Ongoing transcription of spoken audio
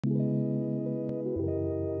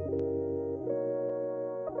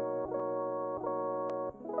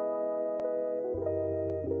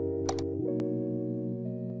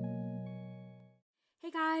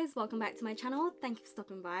lovelies, welcome back to my channel. Thank you for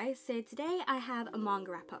stopping by. So today I have a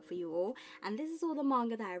manga wrap up for you all, and this is all the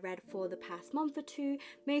manga that I read for the past month or two,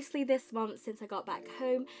 mostly this month since I got back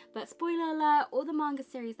home. But spoiler alert, all the manga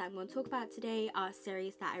series that I'm going to talk about today are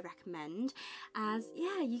series that I recommend, as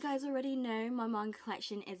yeah, you guys already know my manga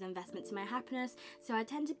collection is an investment to my happiness, so I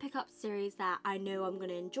tend to pick up series that I know I'm going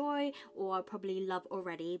to enjoy or I probably love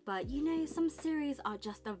already. But you know, some series are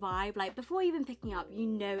just a vibe, like before even picking up, you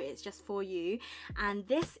know it's just for you. And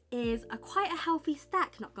this is quite a healthy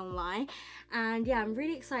stack, not gonna lie. And yeah, I'm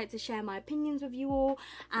really excited to share my opinions with you all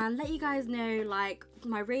and let you guys know like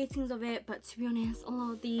my ratings of it. But to be honest, a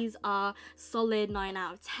lot of these are solid 9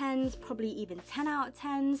 out of 10s, probably even 10 out of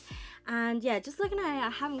 10s. And yeah, just looking at it, I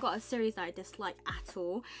haven't got a series that I dislike at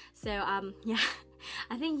all. So yeah,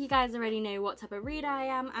 I think you guys already know what type of reader I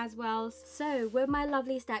am as well. So with my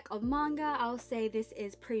lovely stack of manga, I'll say this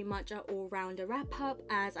is pretty much an all-rounder wrap-up,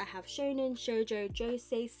 as I have shonen, shoujo,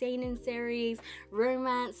 josei, seinen series,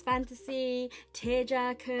 romance, fantasy,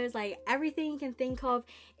 tearjerkers, like everything you can think of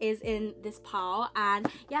is in this pile. And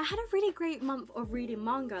yeah, I had a really great month of reading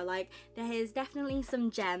manga. Like there is definitely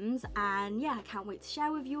some gems, and yeah, I can't wait to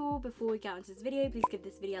share with you all. Before we get into this video, please give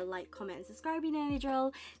this video a like, comment and subscribe, you know the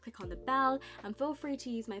drill. Click on the bell and feel free to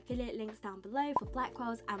use my affiliate links down below for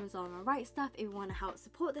Blackwell's, Amazon and Right Stuff if you want to help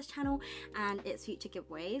support this channel and its future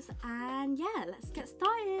giveaways. And yeah, let's get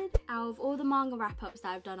started. Out of all the manga wrap-ups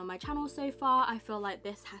that I've done on my channel so far, I feel like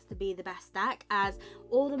this has to be the best stack, as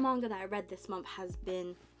all the manga that I read this month has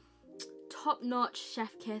been top-notch,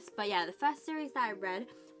 chef kiss. But yeah, the first series that I read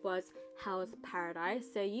was Hell's Paradise.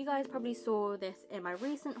 So you guys probably saw this in my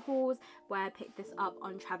recent hauls where I picked this up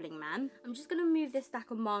on Traveling Man. I'm just gonna move this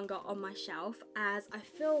stack of manga on my shelf as I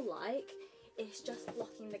feel like it's just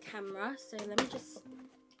blocking the camera. So let me just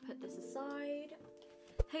put this aside.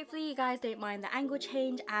 Hopefully you guys don't mind the angle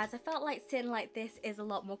change, as I felt like sitting like this is a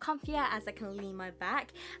lot more comfier as I can lean my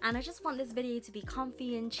back, and I just want this video to be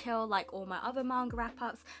comfy and chill like all my other manga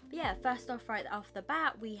wrap-ups. But yeah, first off, right off the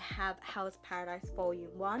bat, we have Hell's Paradise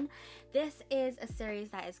Volume 1. This is a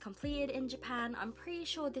series that is completed in Japan. I'm pretty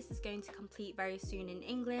sure this is going to complete very soon in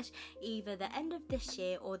English, either the end of this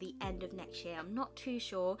year or the end of next year. I'm not too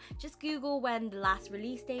sure. Just Google when the last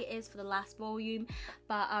release date is for the last volume.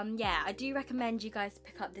 But yeah, I do recommend you guys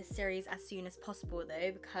pick up this series as soon as possible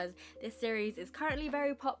though, because this series is currently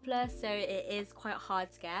very popular, so it is quite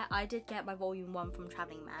hard to get. I did get my volume 1 from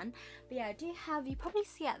Traveling Man. But yeah, I do have, you probably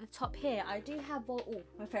see at the top here, I do have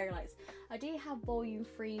my fairy lights. I do have volume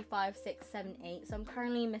 3, 5, 6, 7, 8, so I'm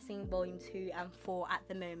currently missing volume 2 and 4 at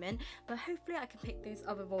the moment, but hopefully I can pick those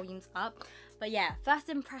other volumes up. But yeah, first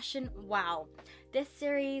impression, wow, this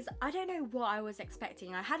series, I don't know what I was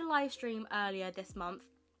expecting. I had a live stream earlier this month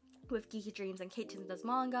with Geeky Dreams and Kitchen Does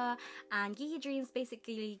Manga, and Geeky Dreams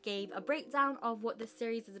basically gave a breakdown of what this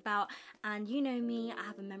series is about. And you know me, I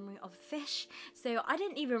have a memory of a fish, so I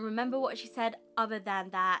didn't even remember what she said, other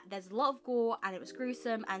than that there's a lot of gore and it was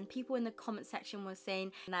gruesome, and people in the comment section were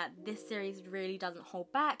saying that this series really doesn't hold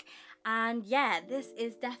back. And yeah, this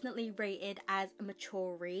is definitely rated as a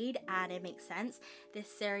mature read, and it makes sense. This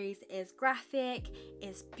series is graphic,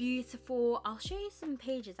 it's beautiful. I'll show you some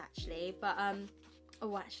pages actually, but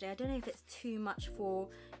oh, actually, I don't know if it's too much for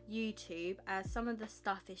YouTube, as some of the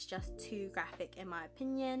stuff is just too graphic in my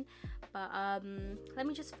opinion. But let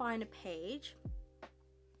me just find a page.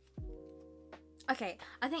 Okay,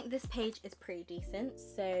 I think this page is pretty decent.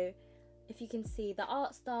 So if you can see the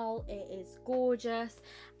art style, it is gorgeous,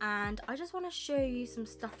 and I just want to show you some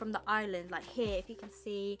stuff from the island. Like here, if you can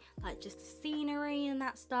see like just the scenery and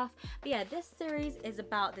that stuff. But yeah, this series is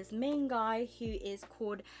about this main guy who is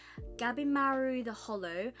called Gabimaru the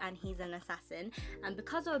Hollow, and he's an assassin, and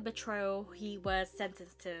because of a betrayal he was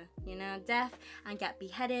sentenced to, you know, death and get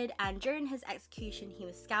beheaded. And during his execution he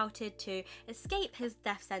was scouted to escape his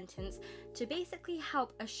death sentence to basically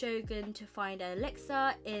help a shogun to find an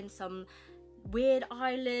elixir in some weird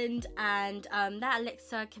island, and that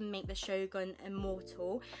elixir can make the shogun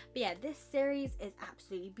immortal. But yeah, this series is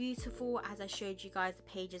absolutely beautiful, as I showed you guys the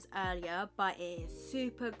pages earlier, but it is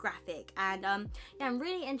super graphic. And yeah, I'm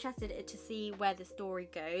really interested to see where the story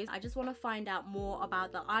goes. I just want to find out more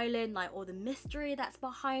about the island, like all the mystery that's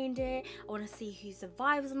behind it. I want to see who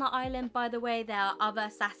survives on the island. By the way, there are other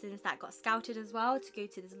assassins that got scouted as well to go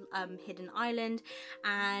to this hidden island,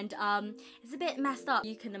 and it's a bit messed up.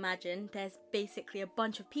 You can imagine there's basically a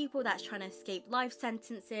bunch of people that's trying to escape life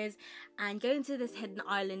sentences and go into this hidden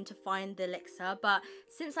island to find the elixir. But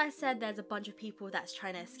since I said there's a bunch of people that's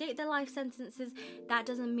trying to escape their life sentences, that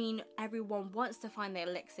doesn't mean everyone wants to find the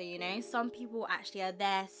elixir, you know. Some people actually are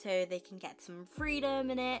there so they can get some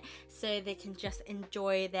freedom in it, so they can just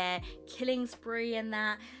enjoy their killing spree and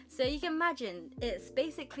that. So you can imagine it's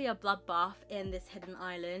basically a bloodbath in this hidden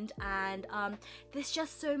island, and there's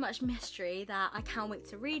just so much mystery that I can't wait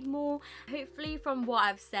to read more. Hopefully from what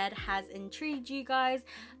I've said has intrigued you guys.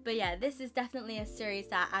 But yeah, this is definitely a series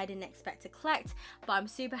that I didn't expect to collect, but I'm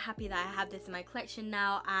super happy that I have this in my collection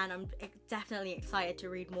now, and I'm definitely excited to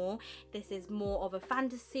read more. This is more of a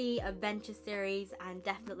fantasy adventure series and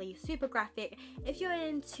definitely super graphic. If you're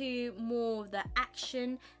into more of the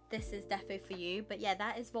action, this is defo for you. But yeah,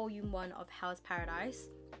 that is volume 1 of Hell's Paradise.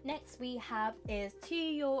 Next we have is To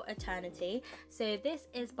Your Eternity. So this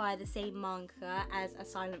is by the same manga as A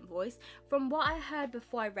Silent Voice. From what I heard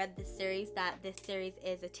before I read this series, that this series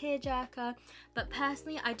is a tearjerker, but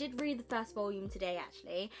personally I did read the first volume today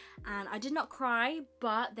actually, and I did not cry,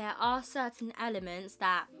 but there are certain elements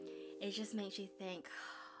that it just makes you think,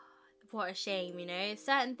 what a shame, you know.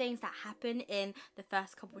 Certain things that happen in the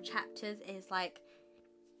first couple chapters is like,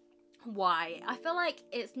 why? I feel like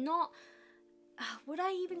it's not, would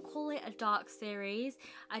I even call it a dark series?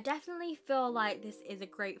 I definitely feel like this is a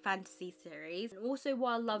great fantasy series. And also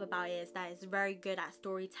what I love about it is that it's very good at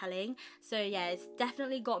storytelling. So yeah, it's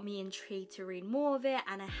definitely got me intrigued to read more of it,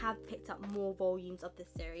 and I have picked up more volumes of this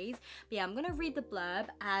series. But yeah, I'm gonna read the blurb,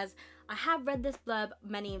 as I have read this blurb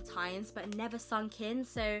many times but never sunk in,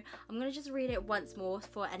 so I'm gonna just read it once more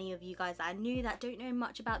for any of you guys that are new that don't know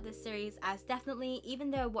much about this series, as definitely,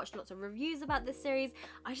 even though I watched lots of reviews about this series,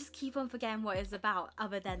 I just keep on forgetting what it's about,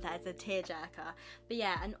 other than that it's a tearjerker. But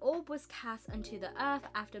yeah, an orb was cast onto the earth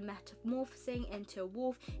after metamorphosing into a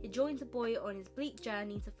wolf. It joins a boy on his bleak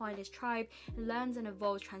journey to find his tribe and learns and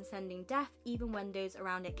evolves, transcending death even when those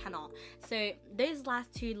around it cannot. So those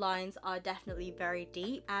last 2 lines are definitely very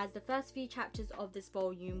deep, as the first few chapters of this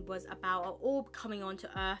volume was about an orb coming onto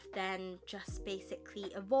earth, then just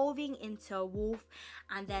basically evolving into a wolf,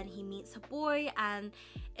 and then he meets a boy, and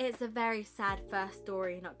it's a very sad first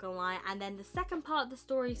story, not gonna lie. And then the second part of the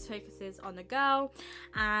story focuses on the girl,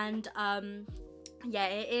 and yeah,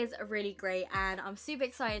 it is really great, and I'm super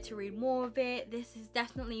excited to read more of it. This is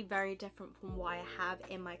definitely very different from what I have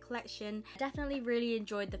in my collection. I definitely really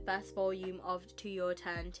enjoyed the first volume of To Your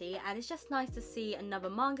Eternity, and it's just nice to see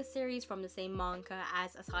another manga series from the same manga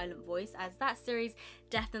as A Silent Voice, as that series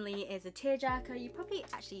definitely is a tearjerker. You probably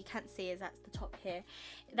actually can't see it, that's the top here.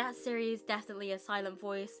 That series definitely A Silent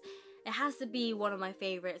Voice. It has to be one of my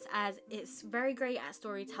favorites, as it's very great at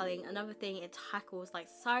storytelling. Another thing, it tackles like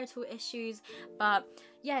societal issues. But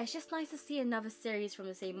yeah, it's just nice to see another series from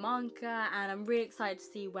the same manga, and I'm really excited to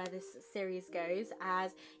see where this series goes,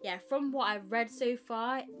 as yeah, from what I've read so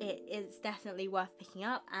far, it is definitely worth picking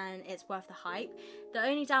up and it's worth the hype. The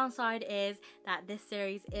only downside is that this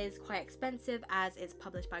series is quite expensive, as it's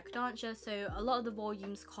published by Kodansha, so a lot of the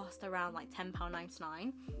volumes cost around like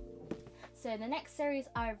 £10.99. So the next series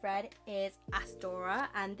I've read is Asadora,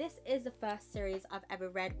 and this is the first series I've ever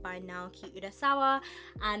read by Naoki Urasawa,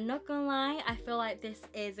 and not gonna lie, I feel like this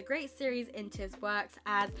is a great series into his works,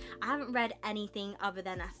 as I haven't read anything other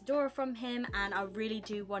than Asadora from him, and I really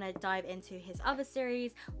do want to dive into his other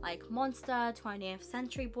series like Monster, 20th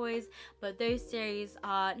Century Boys, but those series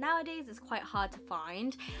nowadays is quite hard to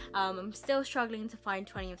find. I'm still struggling to find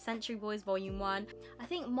 20th Century Boys Volume 1. I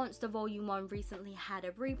think Monster Volume 1 recently had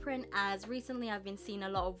a reprint, as recently I've been seeing a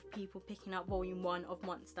lot of people picking up Volume 1 of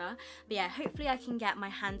Monster. But yeah, hopefully I can get my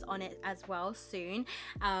hands on it as well soon.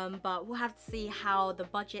 But we'll have to see how the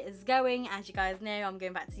budget is going. As you guys know, I'm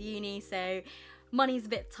going back to uni, so money's a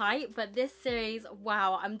bit tight. But this series,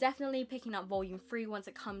 wow, I'm definitely picking up Volume 3 once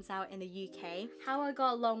it comes out in the UK. How I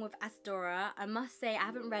got along with Asadora, I must say I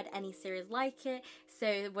haven't read any series like it, so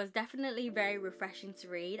it was definitely very refreshing to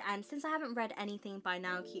read. And since I haven't read anything by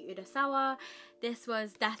Naoki Urasawa, this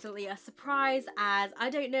was definitely a surprise, as I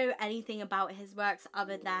don't know anything about his works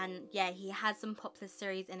other than, yeah, he has some popular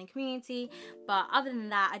series in the community, but other than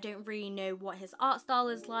that, I don't really know what his art style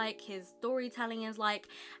is like, his storytelling is like,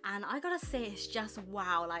 and I gotta say, it's just just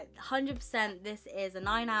wow, like 100% this is a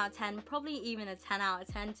 9 out of 10, probably even a 10 out of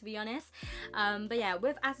 10 to be honest. But yeah,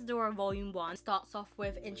 with Asadora Volume 1 starts off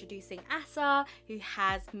with introducing Asa, who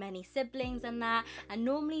has many siblings and that, and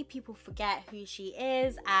normally people forget who she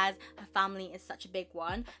is as her family is such a big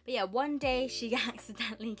one. But yeah, one day she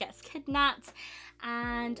accidentally gets kidnapped,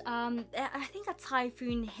 and I think a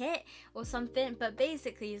typhoon hit or something, but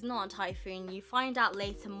basically it's not a typhoon. You find out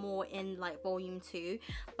later more in like volume 2,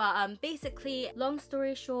 but basically, long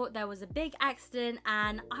story short, there was a big accident,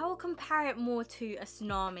 and I will compare it more to a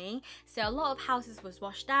tsunami. So a lot of houses was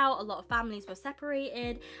washed out, a lot of families were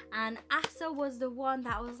separated, and Asa was the one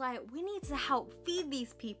that was like, we need to help feed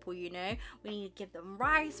these people, you know, we need to give them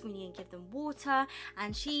rice, we need to give them water.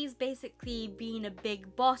 And she's basically being a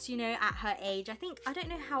big boss, you know, at her age. I don't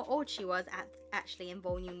know how old she was actually in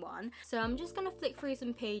volume 1. So I'm just gonna flick through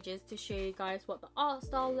some pages to show you guys what the art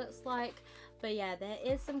style looks like. But yeah, there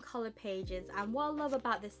is some color pages, and what I love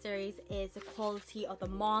about this series is the quality of the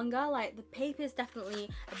manga. Like, the paper is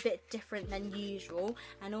definitely a bit different than usual,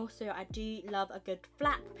 and also I do love a good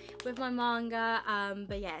flap with my manga.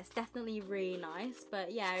 But yeah, it's definitely really nice.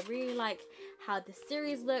 But yeah, I really like how the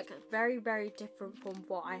series look, very different from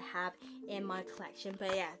what I have in my collection.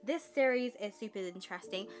 But yeah, this series is super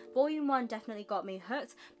interesting. Volume 1 definitely got me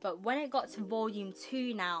hooked, but when it got to volume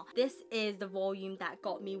 2 now, this is the volume that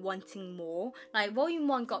got me wanting more. Like, volume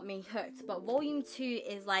 1 got me hooked, but volume 2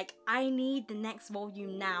 is like, I need the next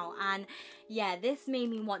volume now. And yeah, this made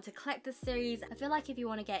me want to collect the series. I feel like if you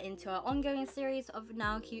want to get into an ongoing series of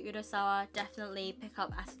Naoki Urasawa, definitely pick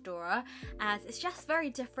up Asadora, as it's just very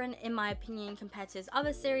different in my opinion compared to his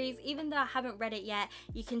other series. Even though I haven't read it yet,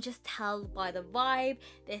 you can just tell by the vibe,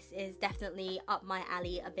 this is definitely up my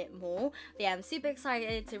alley a bit more. But yeah, I'm super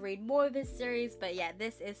excited to read more of his series. But yeah,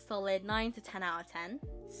 this is solid 9 to 10 out of 10.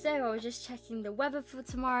 So I was just checking the weather for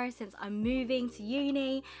tomorrow since I'm moving to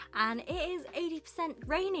uni, and it is 80%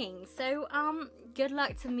 raining. So good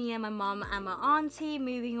luck to me and my mum and my auntie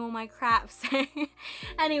moving all my crap. So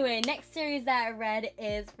anyway, next series that I read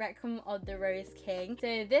is Requiem of the Rose King.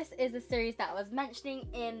 So this is a series that I was mentioning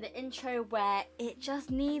in the intro, where it just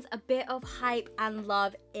needs a bit of hype and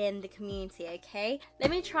love in the community, okay? Let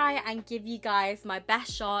me try and give you guys my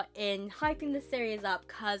best shot in hyping the series up,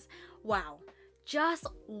 because wow. Just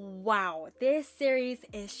wow, this series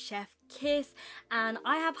is chef kiss, and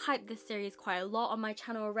I have hyped this series quite a lot on my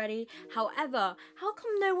channel already. However, how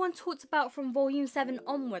come no one talked about from volume 7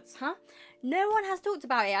 onwards, huh? No one has talked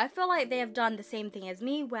about it. I feel like they have done the same thing as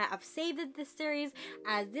me, where I've saved this series,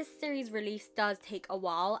 as this series release does take a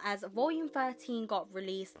while, as volume 13 got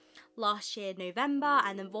released last year November,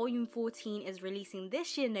 and then volume 14 is releasing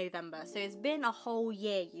this year November. So it's been a whole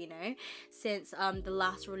year, you know, since the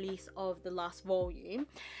last release of the last volume.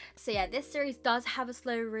 So yeah, this series does have a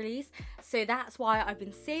slow release, so that's why I've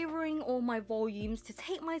been savoring all my volumes to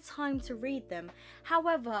take my time to read them.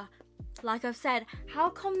 However, like I've said, how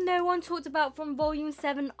come no one talked about from volume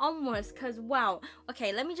 7 onwards? Because wow.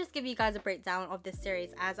 Okay, let me just give you guys a breakdown of this series,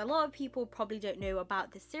 as a lot of people probably don't know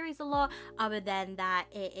about this series a lot, other than that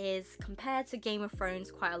it is compared to Game of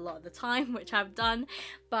Thrones quite a lot of the time, which I've done.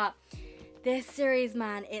 But this series,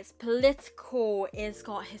 man, it's political, it's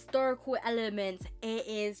got historical elements, it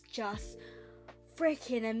is just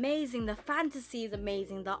freaking amazing. The fantasy is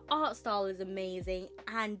amazing, the art style is amazing,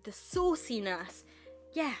 and the sauciness,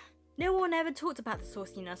 yeah. No one ever talked about the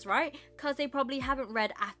sauciness, right? Because they probably haven't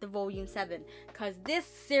read after volume 7. Because this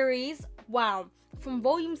series, wow, from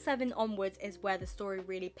volume 7 onwards is where the story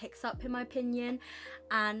really picks up, in my opinion.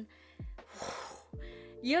 And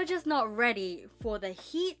you're just not ready for the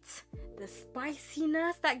heat, the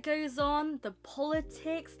spiciness that goes on, the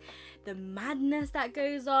politics, the madness that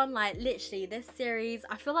goes on. Like, literally, this series,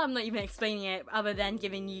 I feel like I'm not even explaining it other than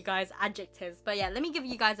giving you guys adjectives. But yeah, let me give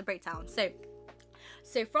you guys a breakdown.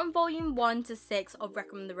 So from volume 1 to 6 of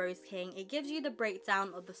Requiem of the Rose King, it gives you the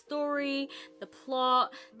breakdown of the story, the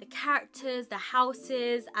plot, the characters, the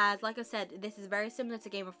houses. As like I said, this is very similar to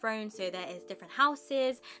Game of Thrones, so there is different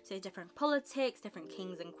houses, so different politics, different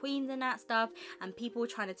kings and queens and that stuff, and people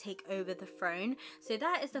trying to take over the throne. So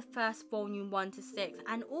that is the first volume 1 to 6,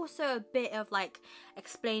 and also a bit of like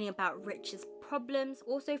explaining about Rich's problems.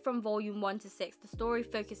 Also from volume 1 to 6, the story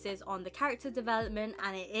focuses on the character development,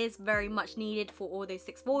 and it is very much needed for all those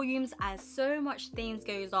 6 volumes, as so much things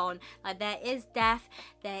goes on. Like, there is death,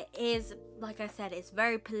 there is, like I said, it's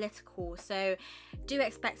very political, so do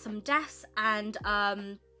expect some deaths, and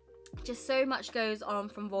Just so much goes on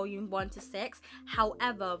from volume 1 to 6.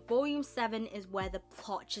 However, volume 7 is where the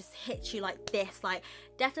plot just hits you like this. Like,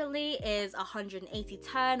 definitely is a 180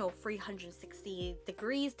 turn or 360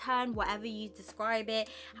 degrees turn, whatever you describe it,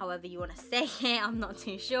 however you want to say it, I'm not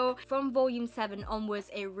too sure. From volume 7 onwards,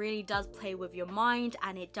 it really does play with your mind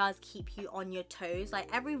and it does keep you on your toes. Like,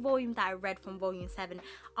 every volume that I read from volume 7,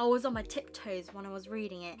 I was on my tiptoes when I was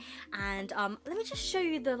reading it. And let me just show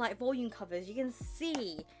you the like volume covers. You can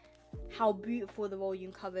see how beautiful the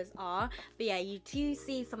volume covers are. But yeah, you do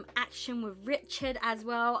see some action with Richard as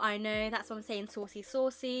well. I know, that's what I'm saying,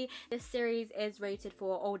 saucy. This series is rated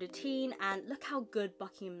for older teen, and look how good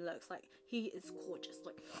Buckingham looks. Like, he is gorgeous.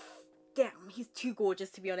 Like, damn, he's too gorgeous,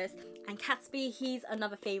 to be honest. And Catsby, he's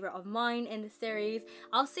another favorite of mine in the series.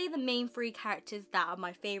 I'll say the main 3 characters that are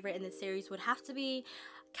my favorite in the series would have to be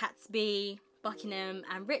Catsby, Buckingham,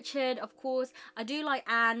 and Richard. Of course, I do like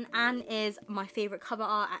Anne. Anne is my favorite cover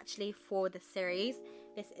art actually for the series.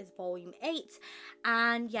 This is volume 8,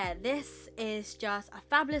 and yeah, this is just a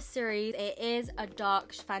fabulous series. It is a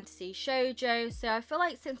dark fantasy shoujo, so I feel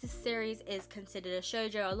like since this series is considered a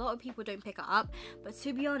shoujo, a lot of people don't pick it up. But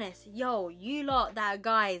to be honest, yo, you lot that are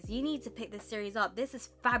guys, you need to pick this series up. This is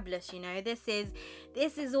fabulous, you know. This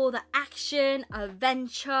is all the action,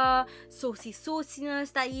 adventure,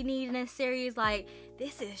 sauciness that you need in a series. Like,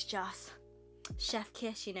 this is just chef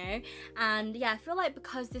kiss, you know. And yeah, I feel like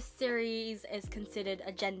because this series is considered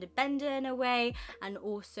a gender bender in a way, and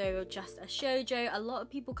also just a shoujo, a lot of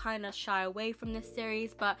people kind of shy away from this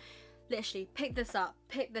series. But literally, pick this up.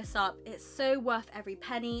 It's so worth every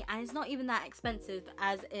penny, and it's not even that expensive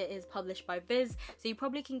as it is published by Viz, so you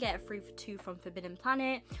probably can get it free for 2 from Forbidden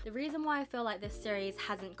Planet. The reason why I feel like this series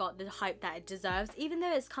hasn't got the hype that it deserves, even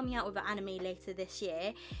though it's coming out with an anime later this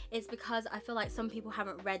year, is because I feel like some people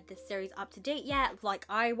haven't read this series up to date yet, like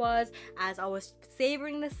I was, as I was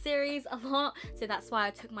savoring this series a lot, so that's why I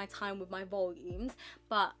took my time with my volumes.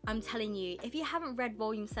 But I'm telling you, if you haven't read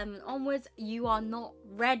volume 7 onwards, you are not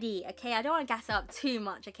ready, okay? I don't want to gas it up too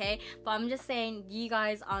much, okay? But I'm just saying, you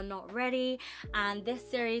guys are not ready, and this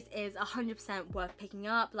series is 100% worth picking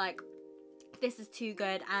up. Like, this is too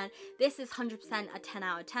good, and this is 100% a 10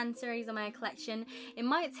 out of 10 series in my collection. It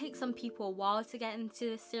might take some people a while to get into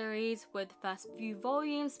this series with the first few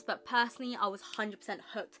volumes, but personally I was 100%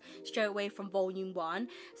 hooked straight away from volume 1.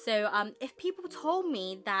 So if people told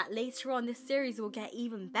me that later on this series will get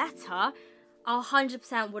even better, I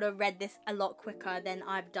 100% would have read this a lot quicker than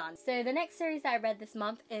I've done. So the next series that I read this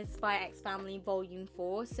month is Spy X Family Volume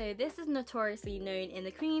 4. So this is notoriously known in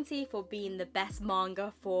the community for being the best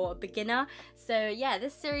manga for a beginner. So yeah,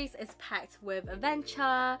 this series is packed with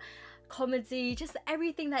adventure, comedy, just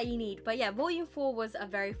everything that you need. But yeah, volume 4 was a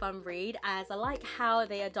very fun read, as I like how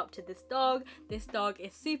they adopted this dog. This dog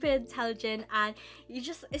is super intelligent, and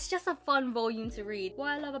it's just a fun volume to read. What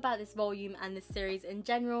I love about this volume and this series in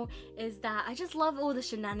general is that I just love all the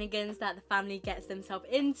shenanigans that the family gets themselves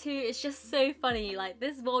into. It's just so funny. Like,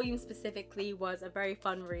 this volume specifically was a very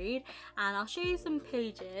fun read, and I'll show you some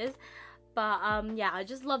pages. But yeah, I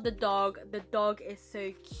just love the dog. The dog is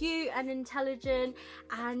so cute and intelligent,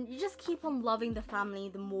 and you just keep on loving the family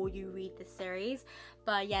the more you read the series.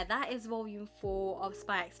 But yeah, that is volume 4 of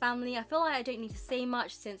Spy X Family. I feel like I don't need to say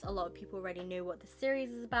much since a lot of people already know what the series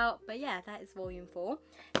is about. But yeah, that is volume 4.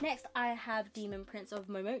 Next, I have Demon Prince of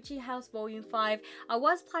Momochi House volume 5. I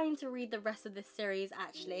was planning to read the rest of this series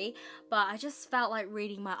actually, but I just felt like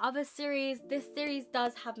reading my other series. This series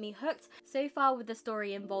does have me hooked. So far with the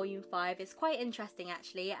story in volume 5, it's quite interesting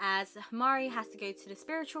actually, as Himari has to go to the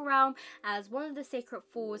spiritual realm as one of the sacred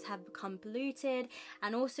falls have become polluted,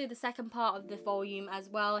 and also the second part of the volume as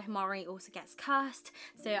well, Himari also gets cursed.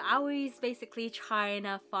 So Aoi's basically trying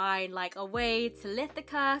to find like a way to lift the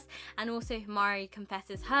curse, and also Himari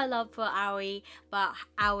confesses her love for Aoi, but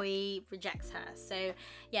Aoi rejects her. So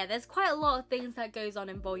yeah, there's quite a lot of things that goes on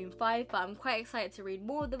in volume 5, but I'm quite excited to read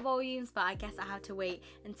more of the volumes, but I guess I have to wait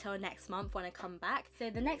until next month when I come back. So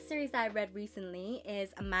the next series that I read recently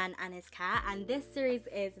is A Man and His Cat, and this series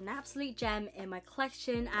is an absolute gem in my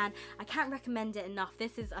collection, and I can't recommend it enough.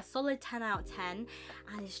 This is a solid 10 out of 10,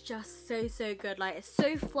 and it's just so good. Like, it's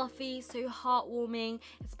so fluffy, so heartwarming,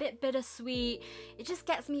 it's a bit bittersweet. It just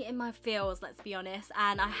gets me in my feels, let's be honest,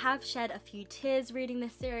 and I have shed a few tears reading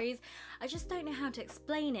this series. I just don't know how to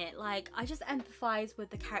explain it. Like, I just empathize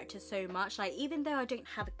with the characters so much. Like, even though I don't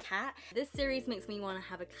have a cat, this series makes me want to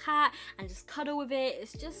have a cat and just cuddle with it.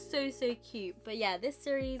 It's just so cute. But yeah, this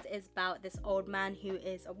series is about this old man who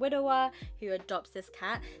is a widower who adopts this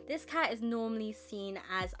cat. This cat is normally seen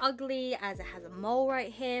as ugly, as it has a mole mole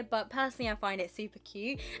right here, but personally I find it super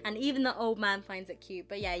cute, and even the old man finds it cute.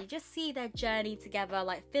 But yeah, you just see their journey together,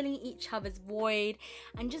 like filling each other's void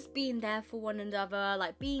and just being there for one another,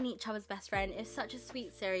 like being each other's best friend. It's such a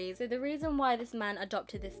sweet series. So the reason why this man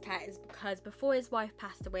adopted this cat is because before his wife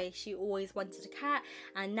passed away, she always wanted a cat,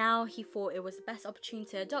 and now he thought it was the best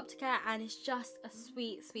opportunity to adopt a cat, and it's just a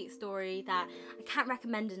sweet story that I can't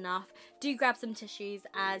recommend enough. Do grab some tissues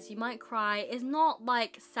as you might cry. It's not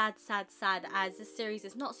like sad as this series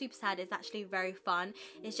is not super sad. It's actually very fun.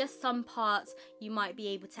 It's just some parts you might be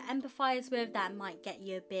able to empathize with that might get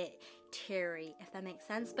you a bit teary, if that makes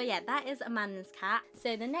sense. But yeah, that is Amanda's cat.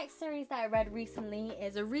 So the next series that I read recently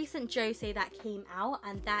is a recent josei that came out,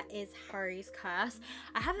 and that is Haru's Curse.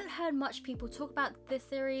 I haven't heard much people talk about this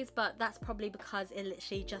series, but that's probably because it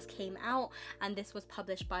literally just came out and this was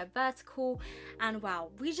published by Vertical. And wow,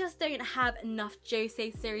 we just don't have enough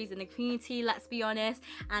josei series in the community, let's be honest,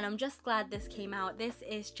 and I'm just glad this came out. This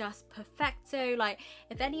is just perfecto. Like,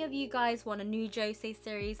 if any of you guys want a new josei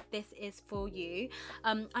series, this is for you.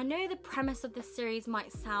 I know the premise of this series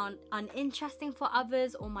might sound uninteresting for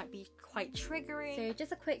others or might be quite triggering. So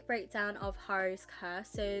just a quick breakdown of Haru's Curse.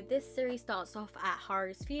 So this series starts off at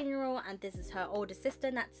Haru's funeral, and this is her older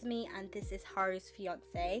sister Natsumi, and this is Haru's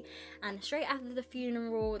fiance. And straight after the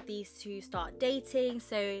funeral, these two start dating.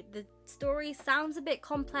 So the story sounds a bit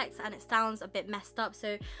complex and it sounds a bit messed up,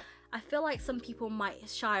 so I feel like some people might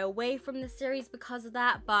shy away from the series because of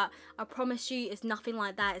that, but I promise you it's nothing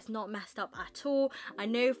like that. It's not messed up at all. I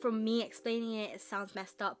know from me explaining it, it sounds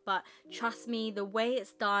messed up, but trust me, the way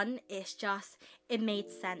it's done, it's just, it made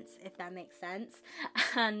sense, if that makes sense.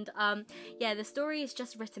 And yeah, the story is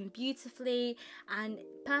just written beautifully, and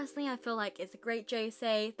personally I feel like it's a great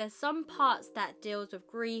josei. There's some parts that deals with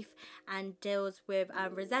grief and deals with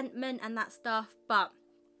resentment and that stuff, but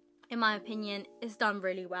in my opinion, it's done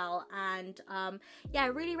really well. And yeah, I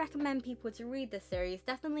really recommend people to read this series.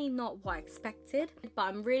 Definitely not what I expected, but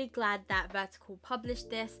I'm really glad that Vertical published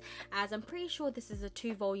this, as I'm pretty sure this is a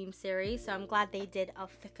 2-volume series, so I'm glad they did a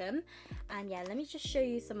thickum. And yeah, let me just show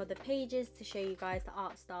you some of the pages to show you guys the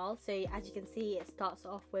art style. So as you can see, it starts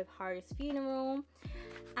off with Haru's funeral,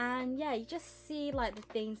 and yeah, you just see like the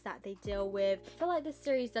things that they deal with. I feel like this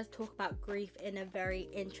series does talk about grief in a very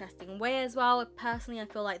interesting way as well. Personally, I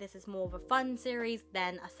feel like this is more of a fun series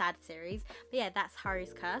than a sad series. But yeah, that's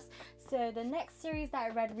Haru's Curse. So the next series that I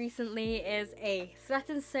read recently is a Sweat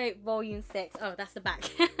and Soap Volume 6. Oh, that's the back.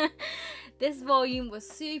 This volume was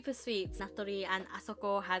super sweet. Natori and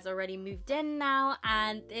Asako has already moved in now,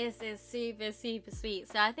 and this is super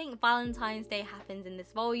sweet. So I think Valentine's Day happens in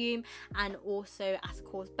this volume, and also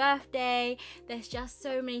Asako's birthday. There's just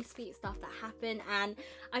so many sweet stuff that happen, and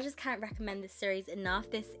I just can't recommend this series enough.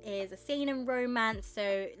 This is a seinen romance,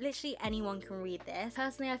 so literally anyone can read this.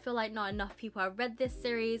 Personally, I feel like not enough people have read this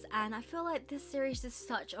series, and I feel like this series is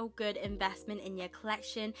such a good investment in your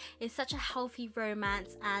collection. It's such a healthy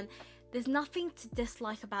romance, and there's nothing to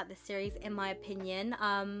dislike about this series in my opinion.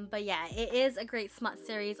 But yeah, it is a great smut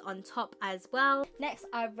series on top as well. Next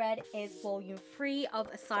I've read is volume 3 of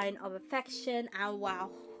A Sign of Affection, and wow,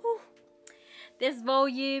 whew, this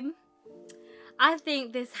volume, I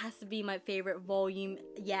think this has to be my favorite volume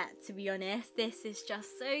yet, to be honest. This is just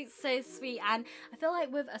so sweet, and I feel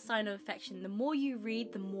like with A Sign of Affection, the more you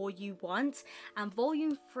read, the more you want, and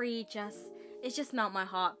volume 3 it just melt my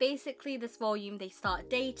heart. Basically, this volume, they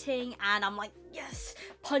start dating, and I'm like, yes,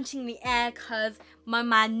 punching the air, because my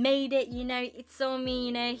man made it, you know. It's so me,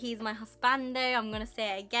 you know, he's my husbando. I'm gonna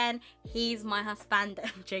say it again, he's my husbando.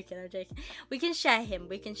 I'm joking. We can share him,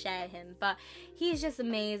 but he's just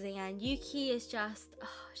amazing, and Yuki is just, oh,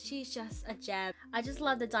 she's just a gem. I just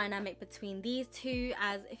love the dynamic between these two,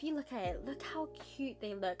 as if you look at it, look how cute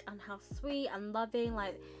they look and how sweet and loving.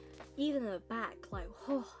 Like, even the back, like,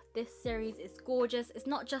 oh, this series is gorgeous. It's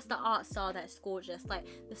not just the art style that's gorgeous, like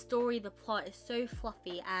the story, the plot is so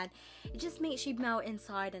fluffy, and it just makes you melt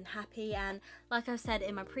inside and happy. And like I've said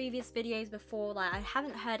in my previous videos before, like I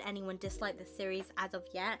haven't heard anyone dislike the series as of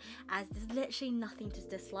yet, as there's literally nothing to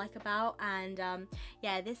dislike about. And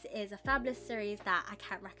yeah, this is a fabulous series that I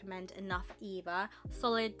can't recommend enough either.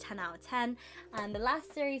 Solid 10 out of 10. And the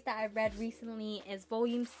last series that I read recently is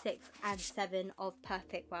volume 6 and 7 of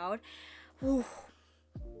Perfect World. Whew.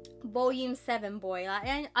 Volume 7, boy,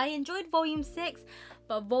 like, I enjoyed volume 6,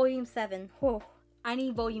 but volume 7, whew, I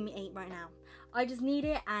need volume 8 right now. I just need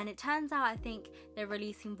it, and it turns out I think they're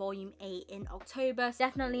releasing volume 8 in October, so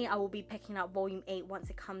definitely I will be picking up volume 8 once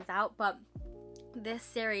it comes out. But this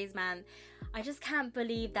series, man, I just can't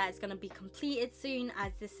believe that it's going to be completed soon,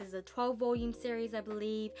 as this is a 12 volume series, I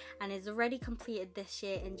believe, and is already completed this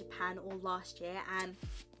year in Japan or last year. And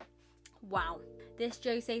wow, This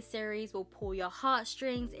josei series will pull your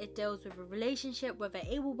heartstrings. It deals with a relationship with an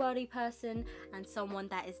able-bodied person and someone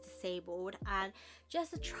that is disabled, and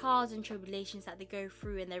just the trials and tribulations that they go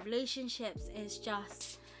through in their relationships is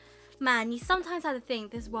just, man, you sometimes have to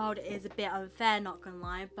think this world is a bit unfair, not gonna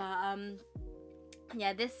lie, but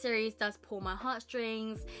yeah, this series does pull my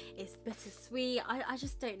heartstrings. It's bittersweet. I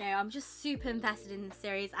just don't know. I'm just super invested in the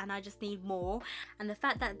series and I just need more. And the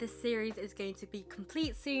fact that this series is going to be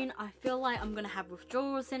complete soon, I feel like I'm going to have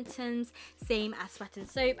withdrawal symptoms, same as Sweat and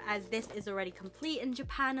Soap, as this is already complete in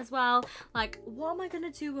Japan as well. Like, what am I going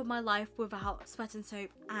to do with my life without Sweat and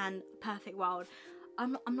Soap and Perfect World?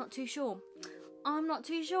 I'm not too sure. I'm not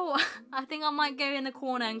too sure. I think I might go in the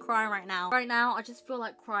corner and cry right now. Right now, I just feel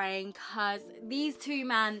like crying because these two,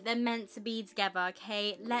 man, they're meant to be together,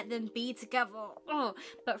 okay? Let them be together. Oh.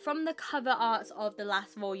 But from the cover arts of the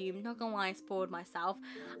last volume, not gonna lie, I spoiled myself.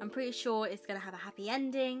 I'm pretty sure it's gonna have a happy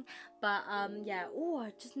ending. But yeah, oh,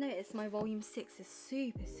 I just noticed my volume 6 is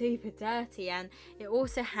super dirty, and it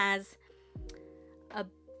also has a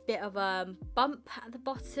bit of a bump at the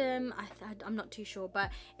bottom. I'm not too sure, but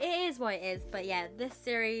it is what it is. But yeah, this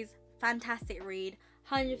series, fantastic read,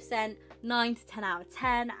 100%, 9 to 10 out of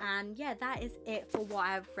 10. And yeah, that is it for what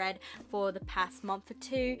I've read for the past month or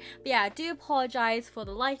two. But yeah, I do apologize for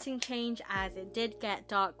the lighting change as it did get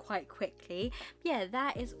dark quite quickly. But yeah,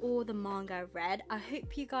 that is all the manga I've read. I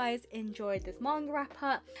hope you guys enjoyed this manga wrap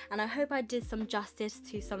up, and I hope I did some justice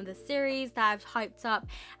to some of the series that I've hyped up,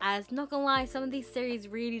 as not gonna lie, some of these series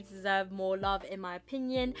really deserve more love in my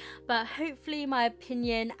opinion. But hopefully my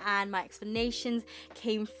opinion and my explanations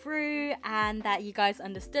came through and that you guys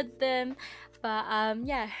understood them. But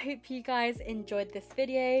yeah, I hope you guys enjoyed this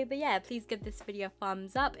video. But yeah, please give this video a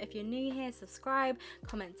thumbs up. If you're new here, subscribe,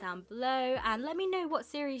 comment down below, and let me know what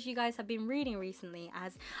series you guys have been reading recently,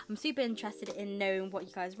 as I'm super interested in knowing what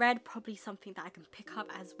you guys read, probably something that I can pick up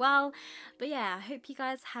as well. But yeah, I hope you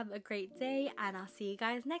guys have a great day, and I'll see you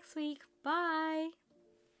guys next week. Bye.